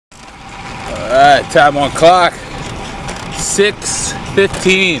Alright, time on clock.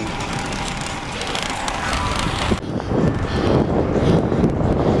 6:15.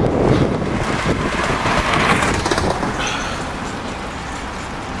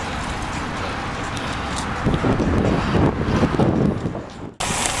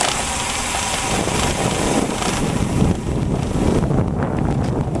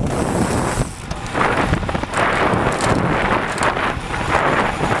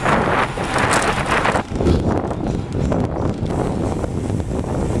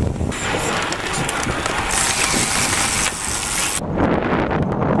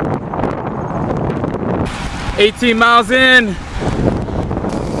 $18 miles in.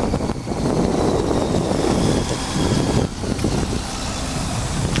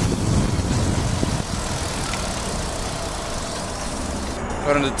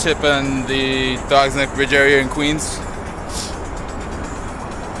 Got on the tip on the Dog's Neck Bridge area in Queens.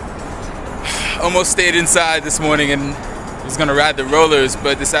 Almost stayed inside this morning and was gonna ride the rollers,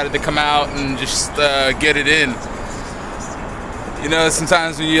 but decided to come out and just get it in. You know,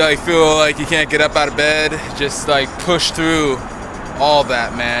 sometimes when you feel like you can't get up out of bed, just push through all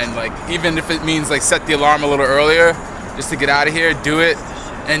that, man. Even if it means set the alarm a little earlier just to get out of here, do it,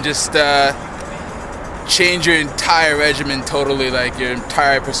 and just change your entire regimen totally, your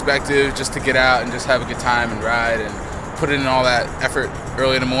entire perspective, just to get out and just have a good time and ride and put in all that effort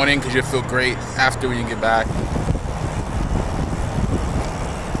early in the morning, because you'll feel great after when you get back.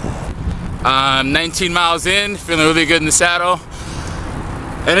 19 miles in, feeling really good in the saddle.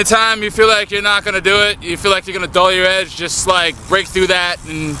 Anytime you feel like you're not gonna do it, you feel like you're gonna dull your edge, just break through that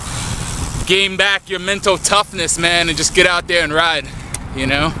and gain back your mental toughness, man, and just get out there and ride, you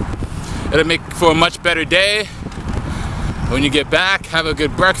know? It'll make for a much better day. When you get back, have a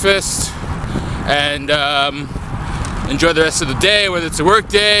good breakfast and enjoy the rest of the day, whether it's a work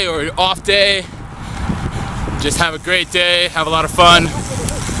day or an off day. Just have a great day, have a lot of fun.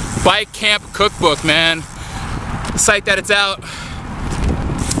 Bike Camp Cookbook, man. The site that it's out.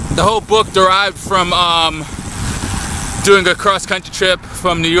 The whole book derived from doing a cross-country trip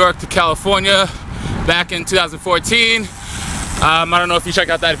from New York to California back in 2014. I don't know if you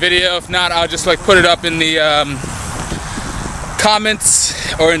checked out that video. If not, I'll just put it up in the comments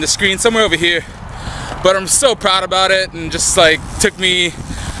or in the screen somewhere over here. But I'm so proud about it, and just took me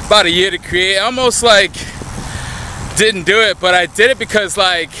about a year to create. I almost didn't do it, but I did it because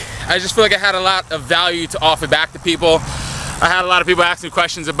I just feel like I had a lot of value to offer back to people. I had a lot of people ask me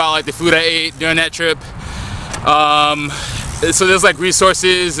questions about the food I ate during that trip. So there's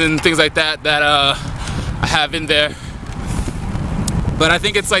resources and things like that that I have in there. But I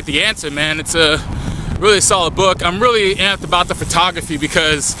think it's the answer, man. It's a really solid book. I'm really amped about the photography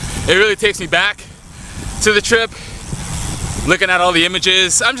because it really takes me back to the trip. Looking at all the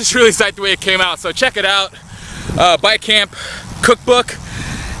images, I'm just really psyched the way it came out. So check it out, Bike Camp Cookbook.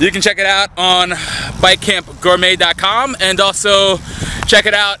 You can check it out on bikecampgourmet.com, and also check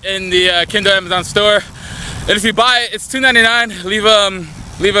it out in the Kindle Amazon store. And if you buy it, it's $2.99.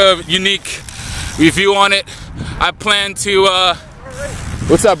 Leave a unique review on it. I plan to.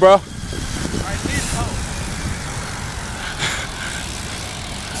 What's up, bro?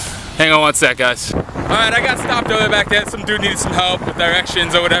 Hang on one sec, guys. All right, I got stopped earlier back there. Some dude needed some help with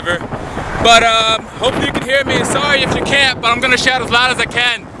directions or whatever. But hopefully you can hear me. Sorry if you can't, but I'm gonna shout as loud as I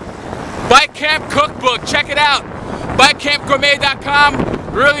can. Bike Camp Cookbook, check it out.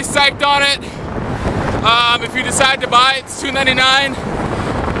 Bikecampgourmet.com. Really psyched on it. If you decide to buy it, it's $2.99.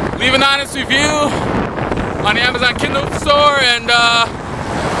 Leave an honest review on the Amazon Kindle store, and I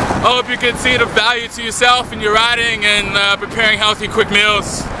hope you can see the value to yourself in your riding and preparing healthy, quick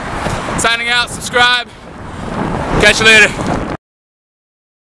meals. Signing out, subscribe. Catch you later.